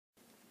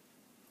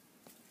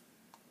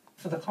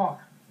for the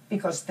car,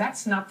 because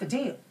that's not the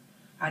deal.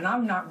 And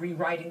I'm not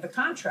rewriting the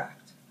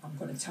contract. I'm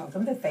going to tell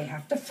them that they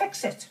have to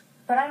fix it.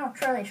 But I don't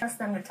really trust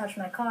them to touch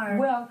my car.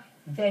 Well,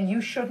 then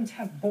you shouldn't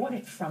have bought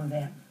it from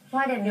them.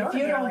 Well, I didn't know if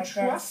you don't like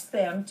trust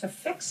them to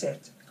fix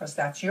it, because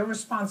that's your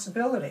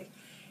responsibility.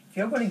 If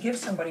you're going to give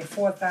somebody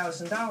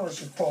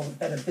 $4,000, you call the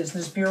Better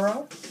Business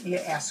Bureau, you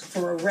ask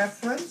for a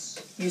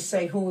reference, you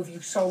say who have you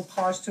sold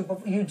cars to,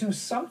 but you do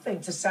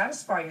something to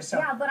satisfy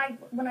yourself. Yeah, but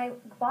when I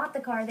bought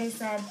the car, they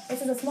said,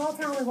 this is a small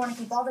town, we want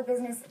to keep all the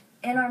business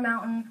in our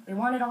mountain, we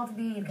want it all to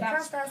be, you can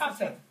trust us.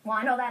 Puffing. Well,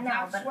 I know that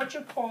now. That's what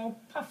you call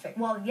puffing.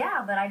 Well,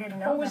 yeah, but I didn't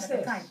know Who that is at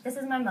the time. This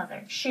is my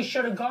mother. She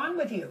should have gone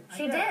with you.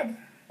 She did.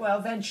 Well,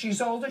 then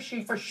she's older.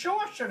 She for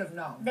sure should have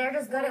known. They're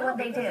just good at what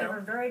they do. They were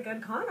very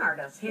good con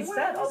artists. He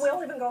said, oh,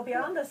 we'll even go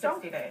beyond the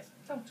 60 days.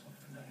 Don't talk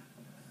from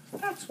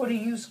there. That's what a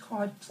used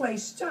car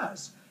place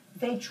does.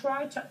 They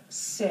try to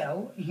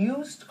sell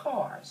used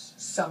cars.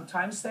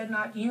 Sometimes they're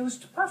not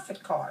used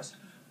perfect cars.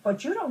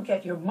 But you don't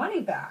get your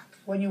money back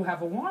when you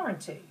have a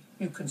warranty.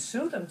 You can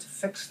sue them to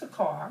fix the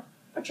car,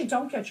 but you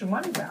don't get your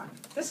money back.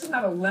 This is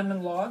not a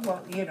lemon law.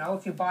 Well, you know,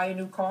 if you buy a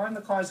new car and the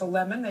car's a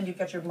lemon, then you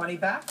get your money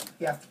back.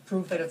 You have to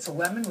prove that it's a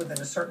lemon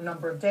within a certain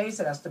number of days.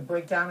 It has to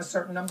break down a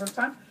certain number of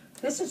times.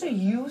 This is a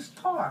used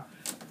car.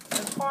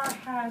 The car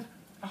had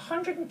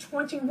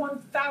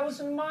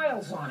 121,000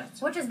 miles on it.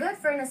 Which is good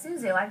for an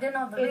Isuzu. I did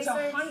all the research.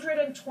 It's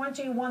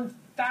 121,000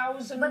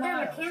 miles. But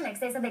they're mechanics.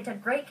 They said they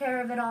took great care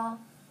of it all.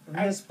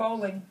 Miss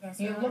Bowling,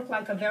 yes, you look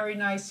like a very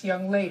nice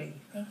young lady.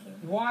 Thank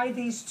you. Why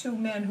these two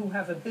men who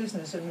have a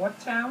business in what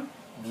town?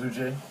 Blue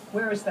Jay.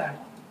 Where is that?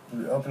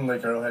 Up in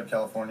Lake Arrowhead,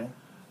 California.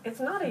 It's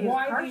not a used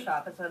car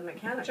shop, it's a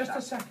mechanic shop. Just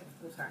a second.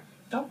 I'm sorry.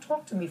 Don't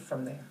talk to me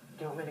from there.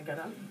 Do you want me to get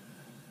up?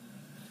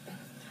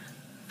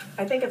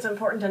 I think it's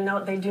important to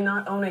note they do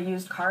not own a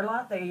used car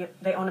lot.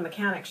 They own a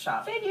mechanic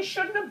shop. Then you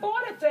shouldn't have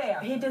bought it there.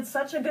 He did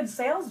such a good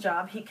sales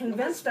job. He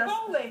convinced us.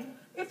 Bowling,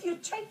 if you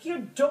take your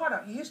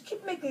daughter, you just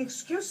keep making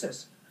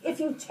excuses. If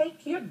you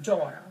take your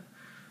daughter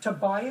to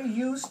buy a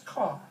used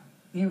car,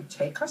 you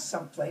take her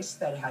someplace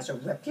that has a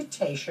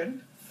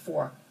reputation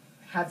for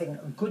having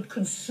a good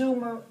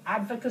consumer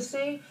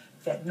advocacy,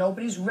 that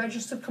nobody's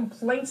registered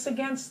complaints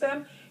against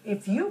them.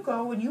 If you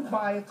go and you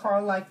buy a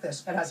car like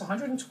this, it has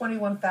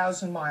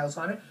 121,000 miles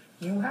on it,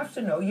 you have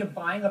to know you're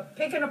buying a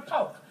pig in a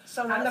poke.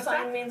 So that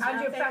sign means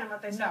nothing, and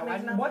what they said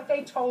means nothing? What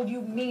they told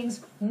you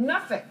means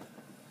nothing.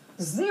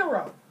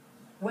 Zero.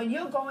 When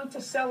you're going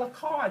to sell a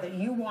car that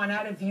you want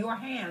out of your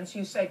hands,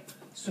 you say,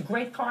 it's a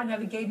great car,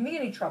 never gave me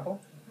any trouble.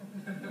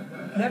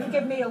 Never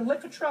gave me a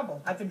lick of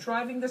trouble. I've been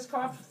driving this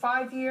car for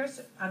 5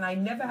 years, and I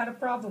never had a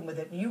problem with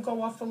it. And you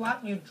go off the lot,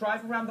 and you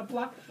drive around the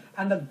block,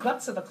 and the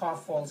guts of the car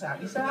falls out.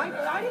 You say,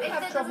 I didn't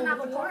have trouble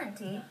with the car.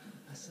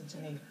 Listen to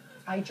me.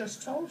 I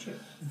just told you.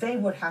 They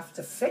would have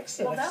to fix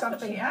it if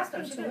something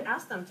happened to it. She didn't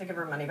ask them to give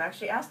her money back.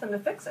 She asked them to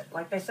fix it,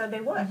 like they said they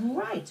would.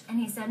 Right. And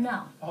he said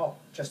no. Oh,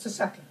 just a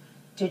second.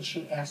 Did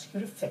she ask you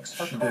to fix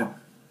her car? She did.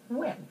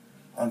 When?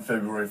 On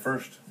February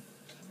 1st,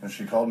 when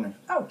she called me.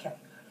 Okay.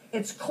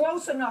 It's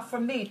close enough for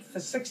me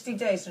for 60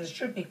 days, and it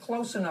should be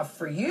close enough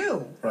for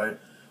you, right,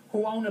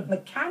 who own a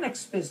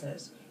mechanics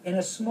business in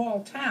a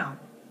small town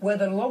where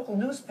the local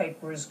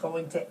newspaper is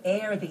going to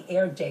air the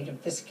air date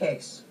of this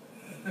case,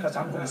 because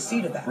I'm going to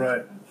see to that,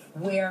 right,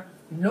 where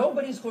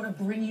nobody's going to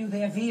bring you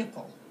their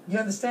vehicle. You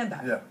understand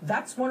that? Yeah.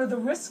 That's one of the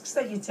risks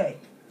that you take.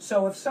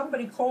 So if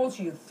somebody calls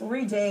you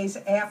 3 days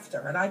after,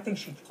 and I think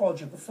she called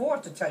you before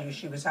to tell you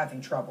she was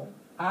having trouble,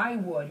 I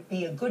would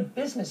be a good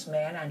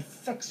businessman and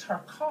fix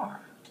her car.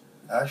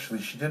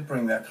 Actually, she did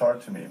bring that car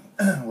to me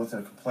with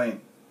a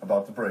complaint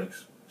about the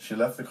brakes. She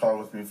left the car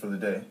with me for the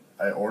day.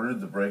 I ordered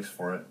the brakes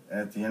for it, and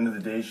at the end of the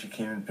day, she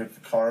came and picked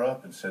the car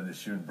up and said that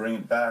she would bring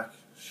it back.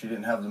 She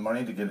didn't have the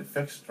money to get it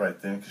fixed right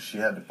then because she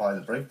had to buy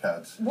the brake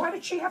pads. Why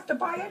did she have to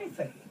buy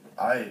anything?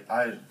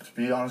 To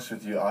be honest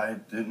with you, I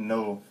didn't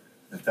know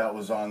that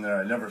was on there.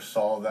 I never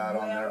saw that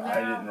on there. I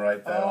didn't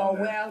write that on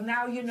there. Oh, well,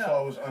 now you know. So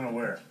I was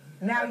unaware.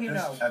 Now you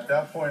know. At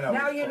that point, I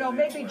was now you know.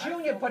 totally Maybe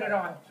Junior put it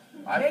on.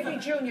 Maybe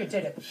Junior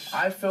did it.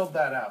 I filled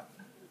that out.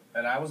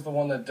 And I was the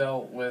one that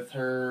dealt with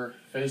her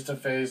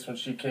face-to-face when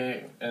she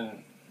came,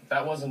 and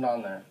that wasn't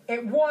on there.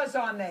 It was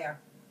on there.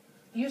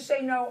 You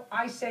say no,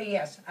 I say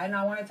yes. And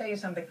I want to tell you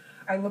something.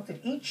 I looked at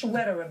each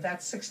letter of that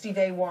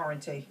 60-day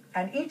warranty,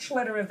 and each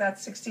letter of that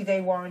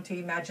 60-day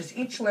warranty matches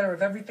each letter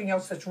of everything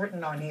else that's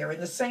written on here in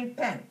the same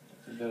pen.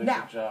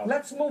 Now,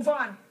 let's move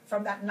on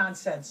from that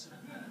nonsense.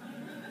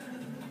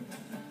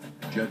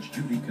 Judge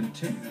Judy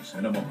continues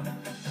in a moment.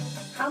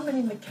 How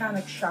many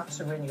mechanic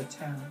shops are in your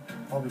town?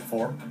 Probably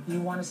 4.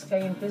 You want to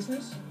stay in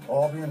business?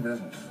 I'll be in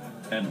business.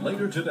 And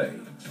later today,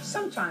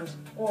 sometimes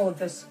all of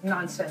this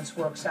nonsense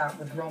works out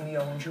with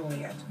Romeo and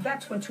Juliet.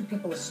 That's when two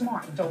people are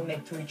smart and don't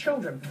make 3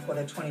 children before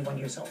they're 21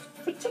 years old.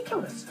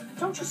 Ridiculous.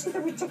 Don't you see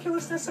the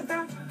ridiculousness of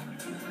that?